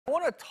I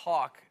want to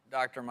talk,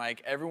 Dr.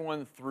 Mike,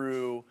 everyone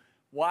through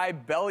why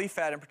belly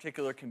fat in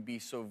particular can be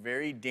so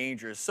very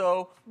dangerous.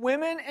 So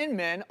women and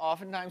men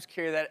oftentimes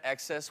carry that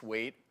excess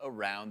weight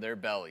around their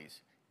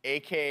bellies,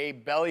 aka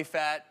belly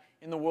fat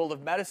in the world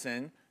of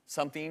medicine,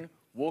 something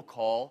we'll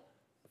call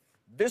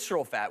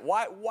visceral fat.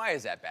 Why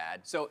is that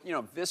bad? So,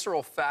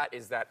 visceral fat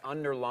is that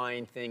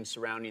underlying thing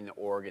surrounding the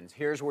organs.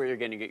 Here's where you're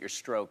going to get your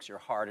strokes, your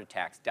heart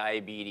attacks,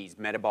 diabetes,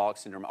 metabolic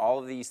syndrome, all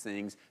of these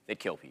things that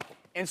kill people.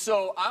 And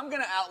so I'm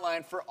going to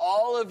outline for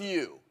all of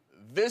you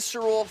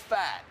visceral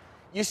fat.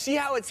 You see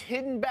how it's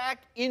hidden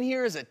back in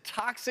here as a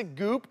toxic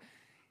goop?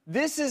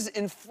 This is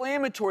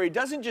inflammatory. It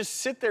doesn't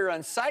just sit there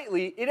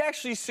unsightly. It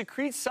actually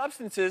secretes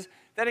substances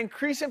that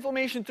increase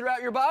inflammation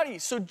throughout your body.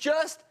 So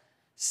just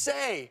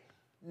say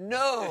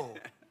no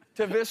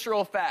to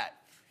visceral fat.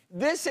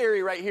 This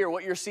area right here,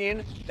 what you're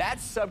seeing,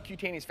 that's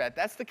subcutaneous fat.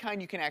 That's the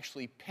kind you can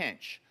actually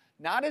pinch.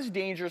 Not as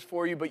dangerous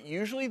for you, but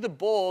usually the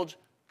bulge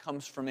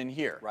comes from in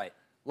here. Right.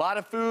 A lot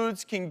of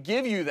foods can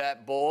give you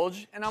that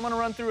bulge, and I'm gonna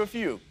run through a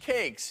few.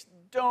 Cakes,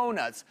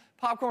 donuts,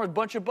 popcorn with a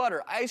bunch of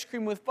butter, ice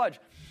cream with fudge.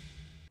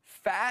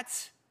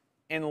 Fats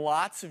and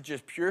lots of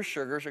just pure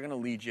sugars are gonna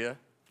lead you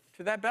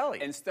to that belly.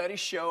 And studies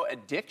show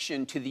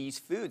addiction to these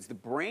foods. The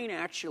brain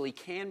actually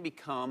can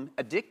become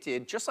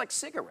addicted just like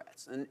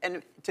cigarettes.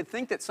 And to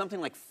think that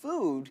something like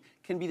food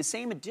can be the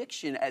same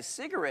addiction as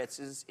cigarettes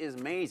is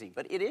amazing,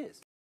 but it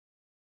is.